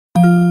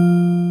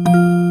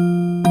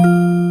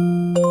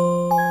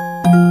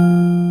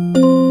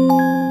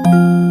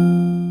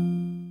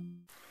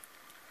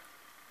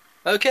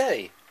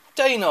Okay,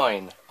 day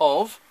 9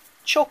 of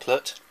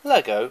Chocolate,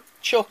 Lego,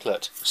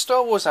 Chocolate,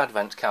 Star Wars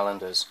Advent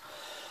Calendars.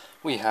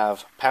 We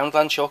have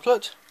Poundland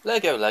Chocolate,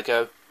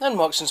 Lego, and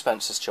Marks &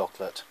 Spencer's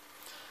Chocolate.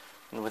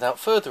 And without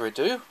further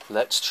ado,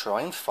 let's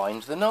try and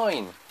find the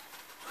 9.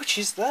 Which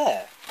is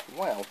there.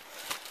 Wow.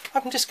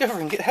 I'm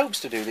discovering it helps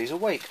to do these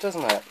awake,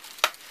 doesn't it?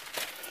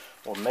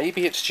 Or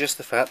maybe it's just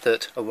the fact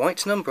that a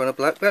white number on a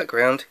black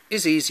background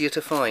is easier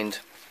to find.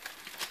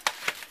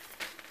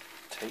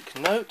 Take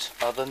note,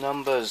 other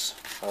numbers,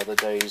 other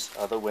days,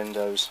 other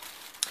windows.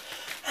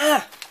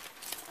 Ah!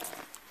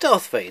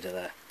 Darth Vader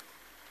there.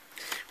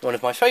 One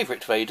of my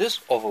favourite Vaders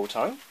of all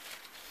time.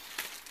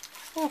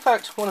 In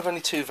fact, one of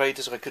only 2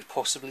 Vaders I could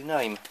possibly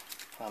name.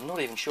 I'm not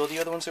even sure the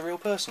other one's a real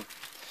person.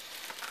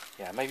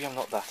 Yeah, maybe I'm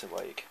not that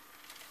awake.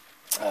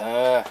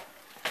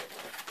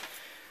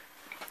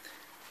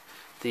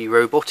 The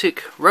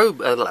robotic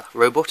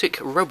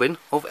Robin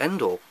of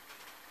Endor.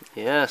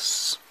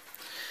 Yes.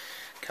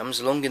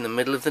 Comes along in the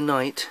middle of the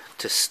night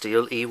to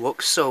steal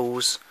Ewok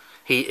souls.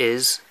 He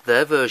is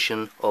their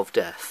version of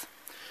death.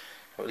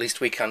 Or at least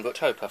we can but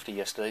hope after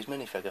yesterday's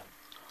minifigure.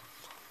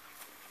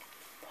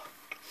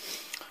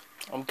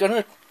 I'm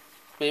gonna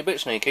be a bit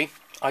sneaky.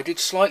 I did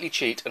slightly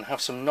cheat and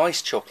have some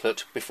nice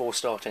chocolate before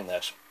starting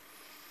this.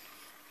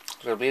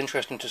 So it'll be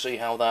interesting to see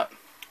how that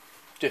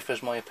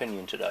differs my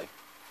opinion today.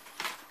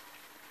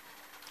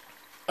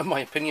 And my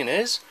opinion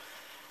is,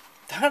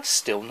 that's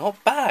still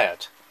not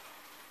bad.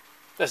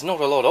 There's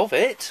not a lot of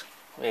it.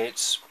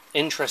 It's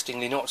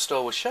interestingly not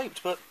Star Wars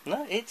shaped, but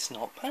no, it's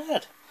not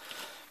bad.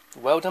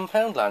 Well done,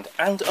 Poundland,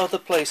 and other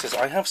places.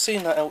 I have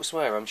seen that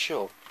elsewhere, I'm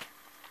sure.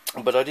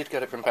 But I did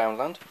get it from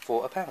Poundland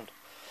for £1.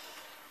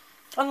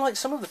 Unlike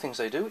some of the things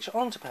they do, which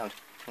aren't £1.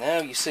 Now,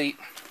 you see,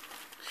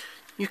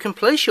 you can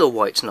place your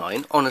white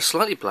 9 on a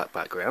slightly black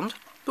background,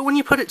 but when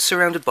you put it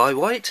surrounded by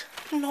white,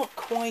 not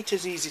quite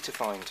as easy to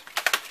find.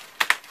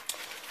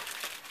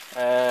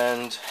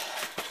 And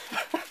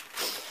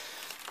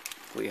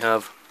we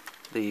have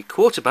the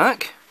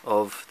quarterback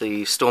of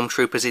the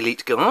Stormtroopers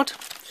Elite Guard.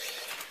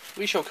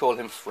 We shall call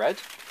him Fred.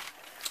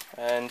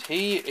 And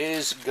he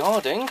is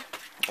guarding,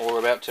 or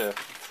about to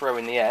throw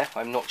in the air.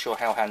 I'm not sure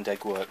how hand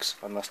egg works,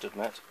 I must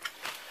admit.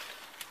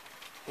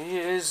 He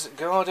is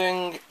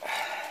guarding...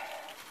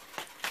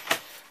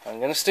 I'm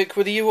going to stick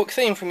with the Ewok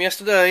theme from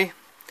yesterday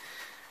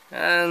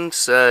and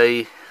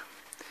say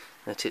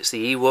that it's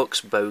the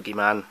Ewoks'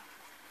 bogeyman.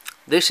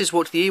 This is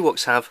what the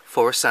Ewoks have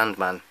for a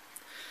Sandman.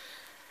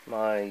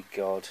 My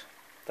god,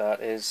 that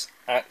is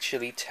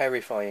actually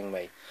terrifying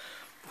me.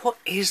 What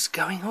is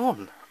going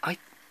on?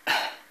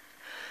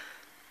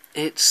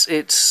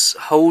 It's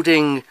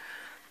holding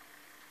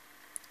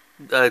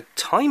a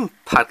time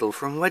paddle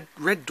from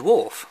Red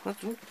Dwarf.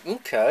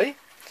 Okay.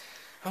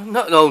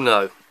 Oh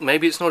no.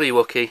 Maybe it's not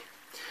Ewoky.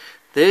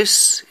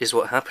 This is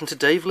what happened to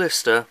Dave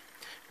Lister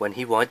when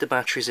he wired the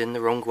batteries in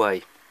the wrong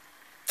way.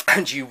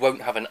 And you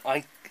won't have an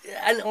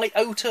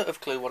iota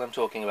of clue what I'm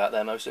talking about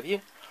there, most of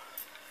you.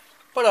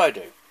 But I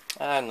do.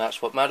 And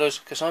that's what matters,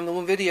 because I'm the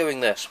one videoing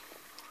this.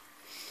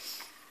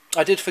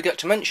 I did forget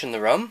to mention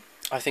the rum.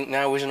 I think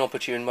now is an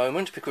opportune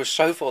moment, because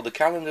so far the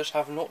calendars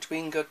have not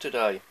been good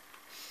today.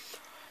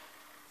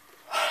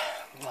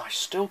 I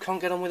still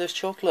can't get on with this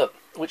chocolate,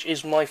 which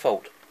is my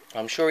fault.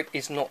 I'm sure it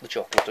is not the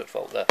chocolate at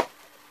fault there.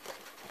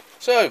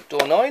 So,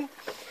 door 9,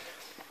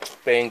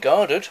 being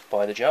guarded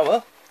by the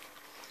Jawa,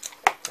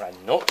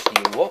 and not the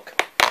Ewok.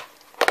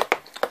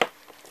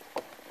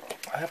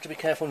 I have to be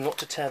careful not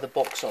to tear the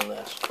box on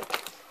this,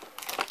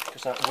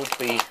 because that would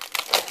be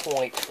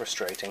quite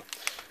frustrating.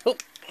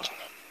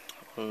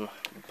 Oh,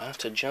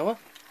 battered Jawa.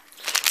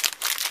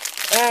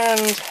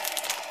 And,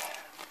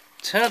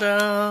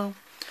 ta-da!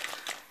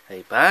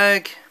 A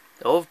bag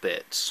of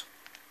bits.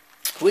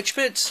 Which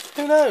bits?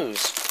 Who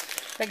knows?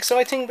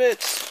 Exciting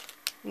bits?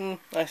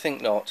 I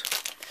think not.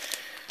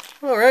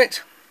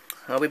 Alright,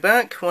 I'll be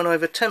back when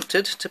I've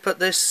attempted to put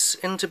this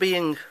into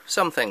being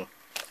something.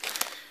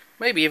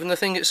 Maybe even the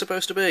thing it's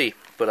supposed to be,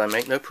 but I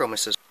make no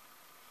promises.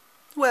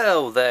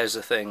 Well, there's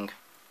a thing.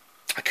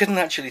 I couldn't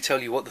actually tell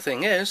you what the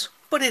thing is,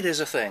 but it is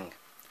a thing.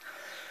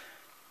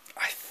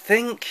 I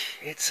think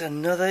it's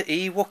another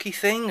Ewoky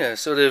thing, a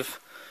sort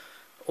of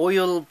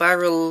oil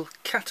barrel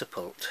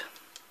catapult.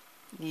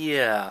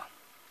 Yeah.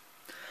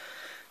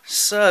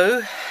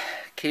 So,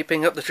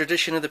 keeping up the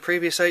tradition of the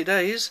previous 8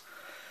 days,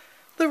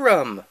 the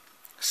rum.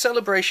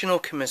 Celebration or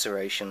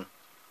commiseration?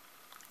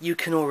 You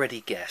can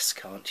already guess,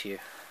 can't you?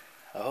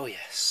 Oh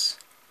yes.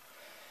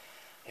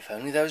 If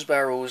only those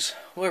barrels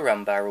were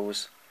rum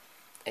barrels,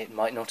 it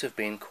might not have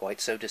been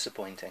quite so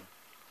disappointing.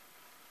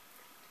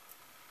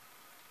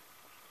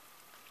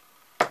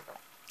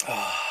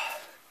 Ah,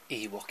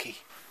 Ewoky.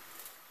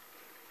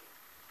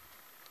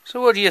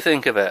 So what do you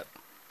think of it?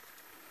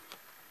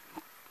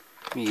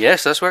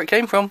 Yes, that's where it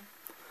came from.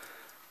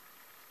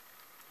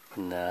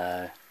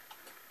 No.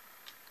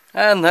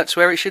 And that's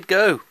where it should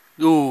go.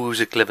 Ooh, it was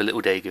a clever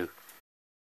little Daegu.